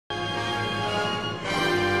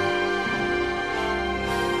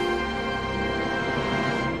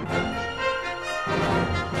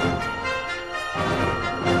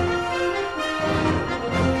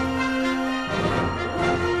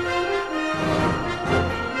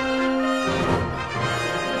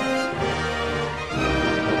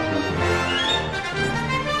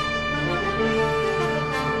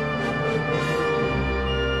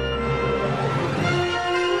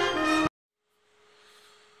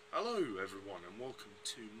Hello everyone and welcome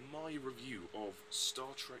to my review of Star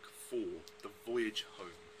Trek IV, The Voyage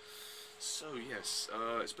Home. So yes,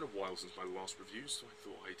 it's been a while since my last review, so I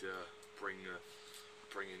thought I'd bring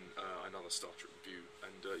in another Star Trek review.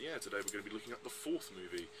 And yeah, today we're going to be looking at the fourth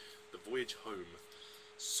movie, The Voyage Home.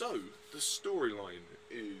 So, the storyline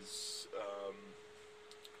is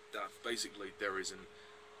that basically there is an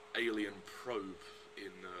alien probe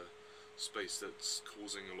in space that's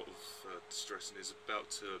causing a lot of distress and is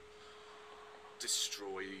about to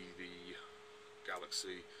destroy the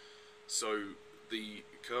galaxy. So the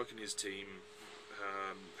Kirk and his team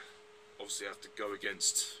obviously have to go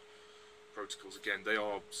against protocols again. They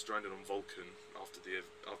are stranded on Vulcan after the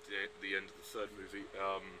end of the third movie,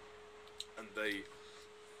 and they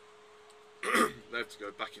have to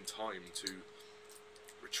go back in time to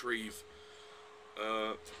retrieve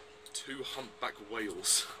two humpback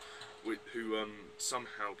whales who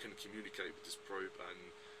somehow can communicate with this probe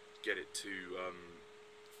and get it to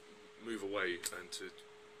move away, and to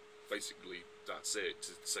basically, that's it,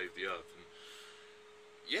 to save the Earth. And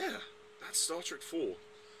yeah, that's Star Trek IV.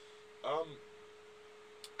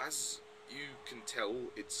 As you can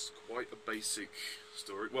tell, it's quite a basic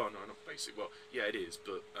story. Well, no, not basic. Well, yeah, it is,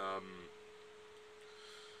 but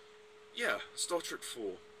yeah, Star Trek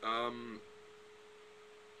IV.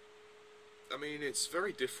 I mean, it's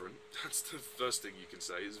very different. That's the first thing you can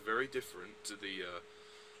say. It's very different to the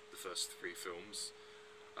first three films.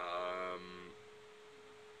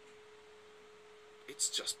 It's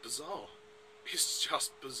just bizarre. It's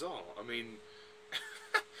just bizarre. I mean,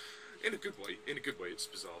 in a good way. In a good way, it's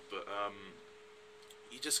bizarre. But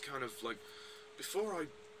you just kind of like, before I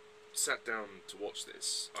sat down to watch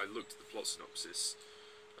this, I looked at the plot synopsis,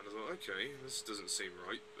 and I thought, okay, this doesn't seem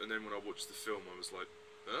right. And then when I watched the film, I was like,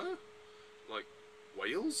 huh? Like,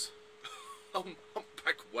 whales?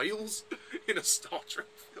 Humpback whales in a Star Trek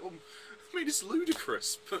film? I mean, it's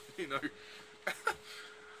ludicrous, but, you know...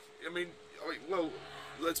 I mean, well,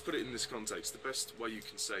 let's put it in this context. The best way you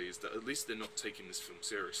can say is that at least they're not taking this film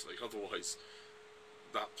seriously. Otherwise,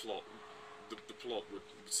 that plot, the plot would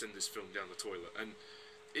send this film down the toilet. And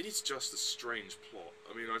it is just a strange plot.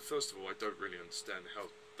 I mean, first of all, I don't really understand how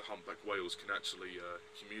the humpback whales can actually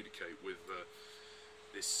communicate with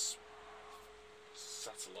this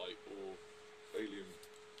satellite or alien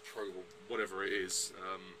probe or whatever it is.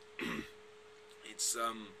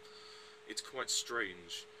 It's quite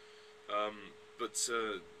strange, but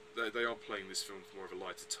they are playing this film with more of a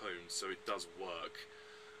lighter tone, so it does work.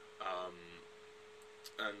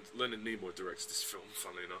 And Leonard Nimoy directs this film,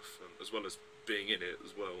 funnily enough, as well as being in it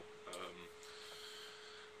as well.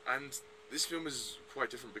 And this film is quite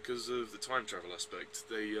different because of the time travel aspect.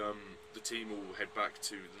 The team all head back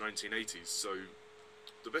to the 1980s, so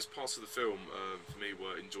the best parts of the film for me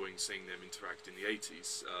were enjoying seeing them interact in the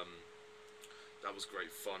 80s. That was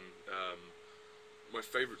great fun. My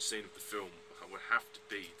favourite scene of the film would have to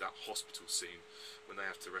be that hospital scene when they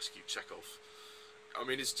have to rescue Chekhov. I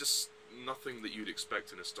mean, it's just nothing that you'd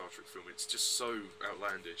expect in a Star Trek film. It's just so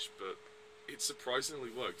outlandish, but it surprisingly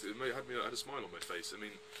worked. It had a smile on my face. I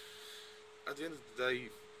mean, at the end of the day,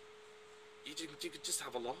 you could just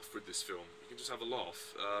have a laugh with this film. You can just have a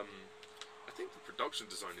laugh. I think the production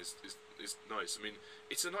design is nice. I mean,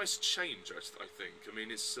 it's a nice change, I think. I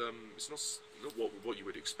mean, it's not what you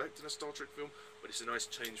would expect in a Star Trek film, but it's a nice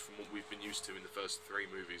change from what we've been used to in the first three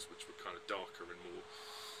movies, which were kind of darker and more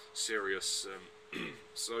serious.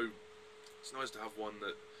 So it's nice to have one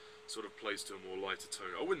that sort of plays to a more lighter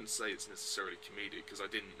tone. I wouldn't say it's necessarily comedic, because I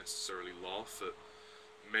didn't necessarily laugh at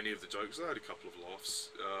many of the jokes. I had a couple of laughs,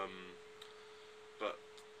 but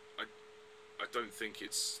I don't think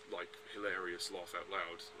it's like hilarious laugh out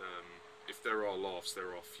loud. If there are laughs,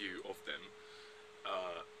 there are few of them.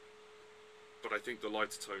 But I think the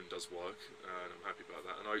lighter tone does work, and I'm happy about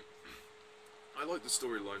that. And I like the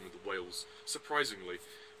storyline with the whales. Surprisingly,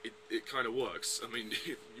 it kind of works. I mean,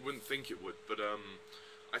 you wouldn't think it would, but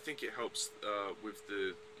I think it helps with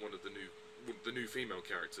the new female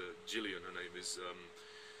character, Gillian. Her name is,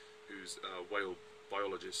 who's a whale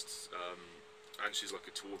biologist, and she's like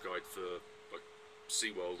a tour guide for like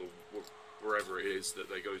SeaWorld or wherever it is that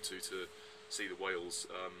they go to see the whales.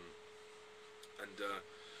 And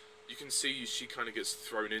you can see she kind of gets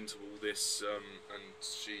thrown into all this, and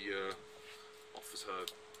she offers her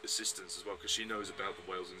assistance as well, because she knows about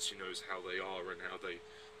the whales and she knows how they are and how they,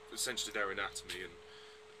 essentially their anatomy and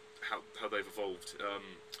how they've evolved.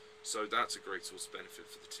 So that's a great source of benefit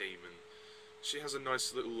for the team, and she has a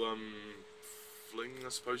nice little fling, I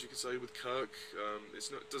suppose you could say, with Kirk.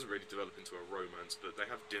 It doesn't really develop into a romance, but they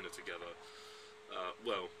have dinner together.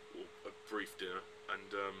 Well, or a brief dinner,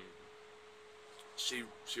 and she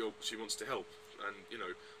wants to help, and you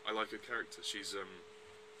know, I like her character. She's a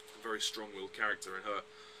very strong-willed character, and her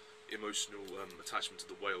emotional attachment to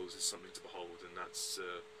the whales is something to behold, and that's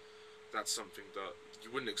something that you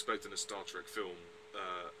wouldn't expect in a Star Trek film,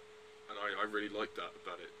 and I really liked that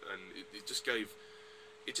about it, and it just gave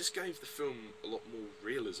the film a lot more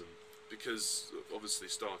realism, because obviously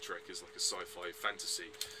Star Trek is like a sci-fi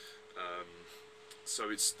fantasy, so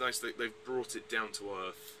it's nice that they've brought it down to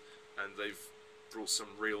earth, and they've brought some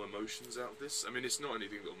real emotions out of this. I mean, it's not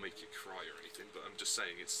anything that'll make you cry or anything, but I'm just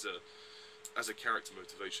saying it's as a character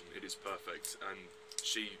motivation, it is perfect, and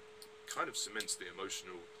she kind of cements the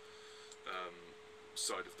emotional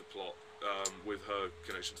side of the plot with her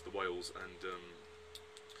connection to the whales, and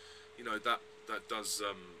you know, that does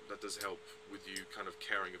help with you kind of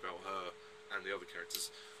caring about her and the other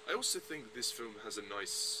characters. I also think that this film has a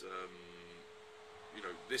nice, you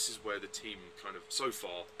know, this is where the team kind of, so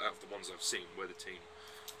far, out of the ones I've seen, where the team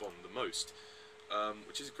bond the most.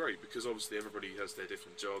 Which is great, because obviously everybody has their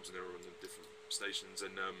different jobs and they're on the different stations,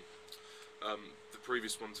 and the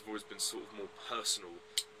previous ones have always been sort of more personal.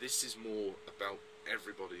 This is more about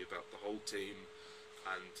everybody, about the whole team,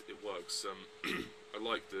 and it works. I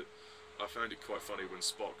like that. I found it quite funny when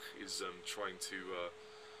Spock is trying to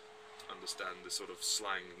understand the sort of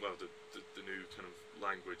slang, well, the new kind of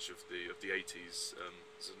language of the 80s.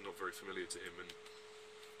 Is not very familiar to him, and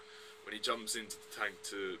when he jumps into the tank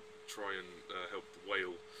to try and help the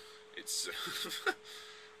whale, it's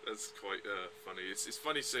that's quite funny. It's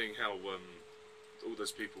funny seeing how all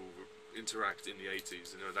those people interact in the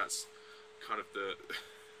 80s. You know, that's kind of the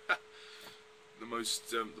the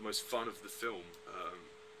most fun of the film,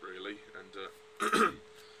 really. And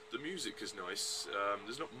the music is nice.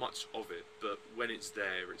 There's not much of it, but when it's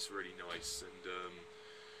there, it's really nice, and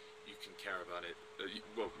you can care about it.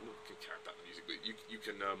 Well, not can care about the music, but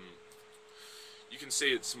you can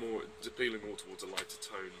see it's appealing more towards a lighter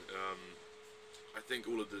tone. I think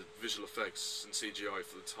all of the visual effects and CGI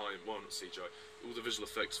for the time, well, not CGI, all the visual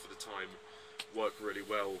effects for the time work really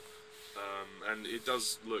well, and it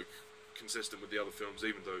does look consistent with the other films,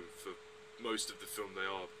 even though for most of the film they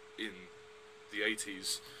are in the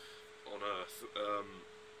 80s on Earth,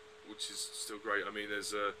 which is still great. I mean,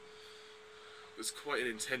 there's quite an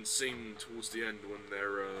intense scene towards the end when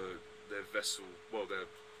their vessel, well, their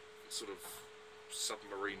sort of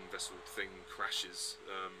submarine vessel thing crashes,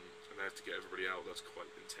 and they have to get everybody out. That's quite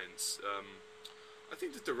intense. I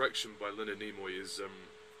think the direction by Leonard Nimoy is,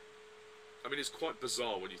 I mean, it's quite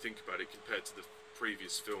bizarre when you think about it compared to the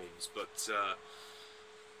previous films, but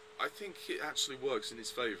I think it actually works in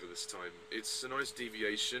his favour this time. It's a nice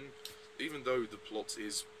deviation, even though the plot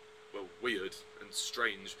is, well, weird and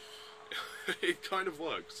strange. It kind of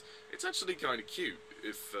works. It's actually kind of cute,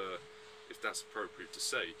 if that's appropriate to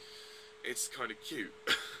say. It's kind of cute,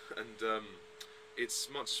 and it's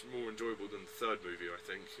much more enjoyable than the third movie, I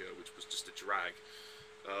think, which was just a drag.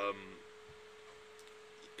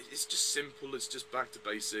 It's just simple, it's just back to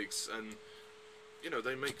basics, and, you know,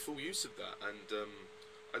 they make full use of that, and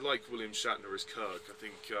I like William Shatner as Kirk. I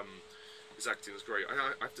think his acting is great.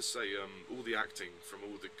 I have to say, all the acting from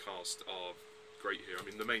all the cast are great here. I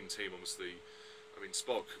mean, the main team, obviously, I mean,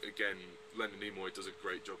 Spock, again, Leonard Nimoy does a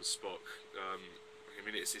great job as Spock. I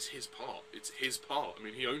mean, it's his part. It's his part. I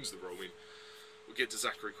mean, he owns the role. I mean, we'll get to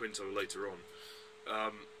Zachary Quinto later on.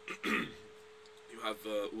 You have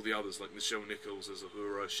all the others, like Nichelle Nicholls as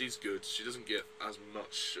Uhura. She's good. She doesn't get as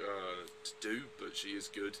much to do, but she is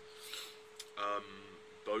good.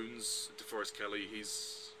 Bones, DeForest Kelly,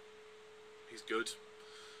 he's good.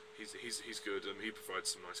 He's good, and he provides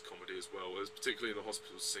some nice comedy as well. Particularly in the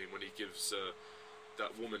hospital scene when he gives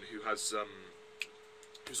that woman who has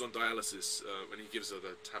who's on dialysis, when he gives her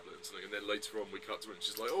the tablet and something, and then later on we cut to her and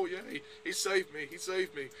she's like, "Oh yeah, he saved me, he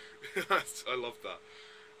saved me." I love that.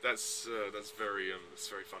 That's very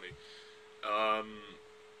funny.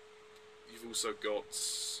 You've also got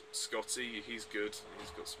Scotty. He's good.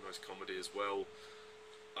 He's got some nice comedy as well.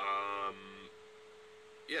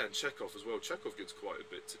 Yeah, and Chekhov as well. Chekhov gets quite a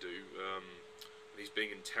bit to do. When he's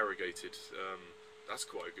being interrogated, that's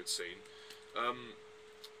quite a good scene.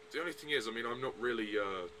 The only thing is, I mean, I'm not really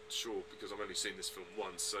sure, because I've only seen this film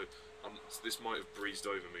once, so this might have breezed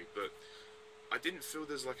over me, but I didn't feel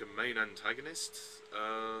there's like a main antagonist.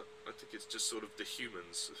 I think it's just sort of the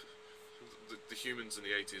humans. The humans in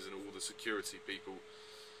the 80s and all the security people.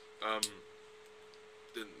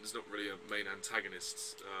 There's not really a main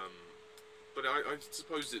antagonist. But I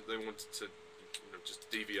suppose that they wanted to, you know,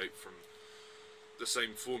 just deviate from the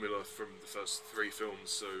same formula from the first three films,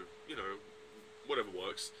 so, you know, whatever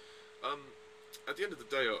works. at the end of the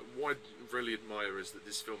day, what I really admire is that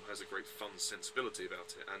this film has a great fun sensibility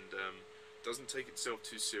about it, and doesn't take itself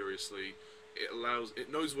too seriously. It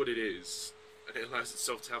knows what it is, and it allows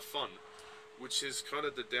itself to have fun, which is kind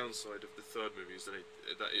of the downside of the third movie, is that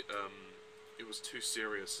it was too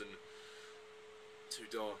serious and too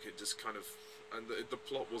dark. It just kind of, and the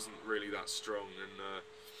plot wasn't really that strong, and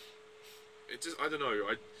it just, I don't know,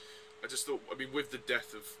 I just thought, I mean, with the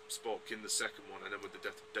death of Spock in the second one, and then with the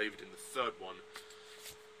death of David in the third one,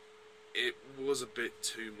 it was a bit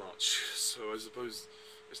too much. So I suppose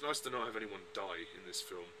it's nice to not have anyone die in this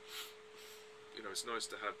film. You know, it's nice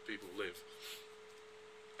to have people live.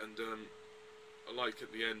 And I like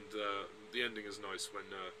at the end, the ending is nice when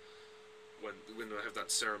they have that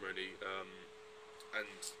ceremony, and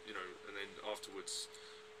you know, and then afterwards,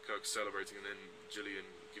 Kirk's celebrating, and then Gillian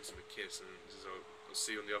gives him a kiss, and says, "Oh, I'll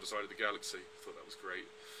see you on the other side of the galaxy." I thought that was great.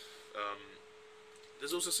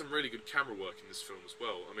 There's also some really good camera work in this film as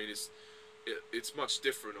well. I mean, it's much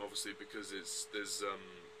different, obviously, because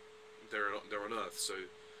they're on Earth, so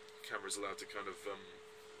the camera's allowed to kind of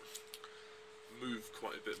move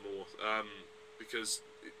quite a bit more. Because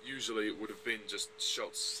usually it would have been just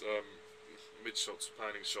shots, mid shots,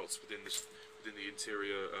 panning shots within the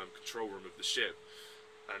interior control room of the ship,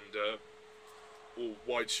 and all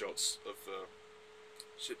wide shots of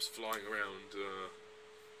ships flying around.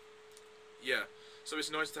 Yeah, so it's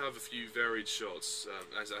nice to have a few varied shots.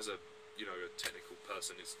 As a a technical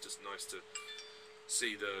person, it's just nice to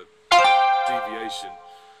see the deviation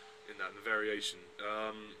in that and the variation.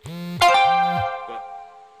 But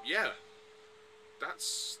yeah,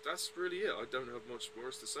 that's really it. I don't have much more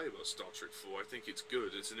else to say about Star Trek 4. I think it's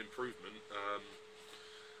good. It's an improvement.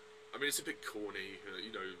 I mean, it's a bit corny,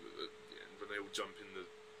 when they all jump in the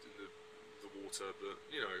water, but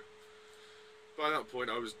by that point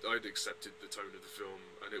I'd accepted the tone of the film,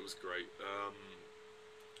 and it was great.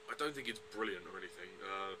 I don't think it's brilliant or anything.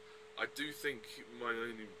 I do think my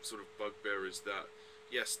only sort of bugbear is that,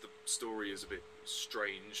 yes, the story is a bit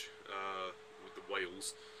strange with the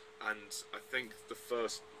whales, and I think the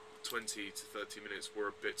first 20 to 30 minutes were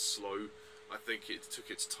a bit slow. I think it took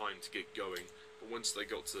its time to get going, but once they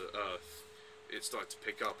got to Earth, it started to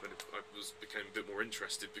pick up, and I became a bit more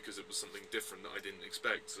interested because it was something different that I didn't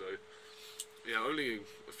expect. So yeah, only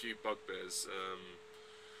a few bugbears,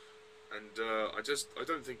 and I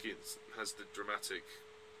don't think it has the dramatic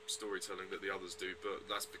storytelling that the others do, but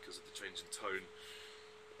that's because of the change in tone.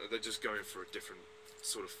 They're just going for a different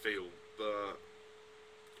sort of feel, but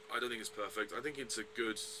I don't think it's perfect. I think it's a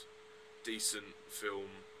good, decent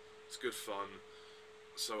film. It's good fun.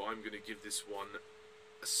 So I'm going to give this one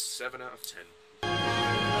a 7 out of 10.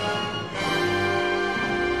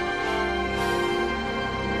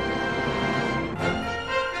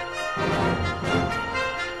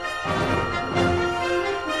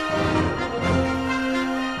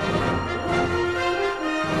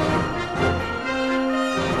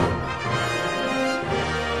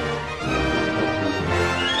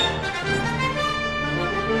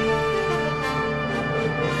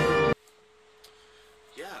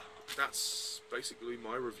 That's basically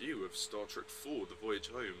my review of Star Trek 4, The Voyage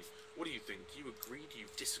Home. What do you think? Do you agree? Do you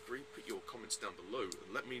disagree? Put your comments down below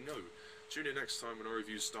and let me know. Tune in next time when I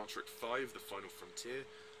review Star Trek 5, The Final Frontier.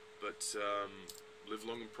 But live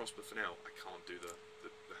long and prosper for now. I can't do the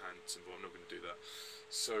hand symbol. I'm not going to do that.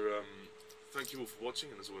 So thank you all for watching,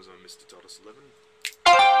 and as always, I'm Mr. Dardus11.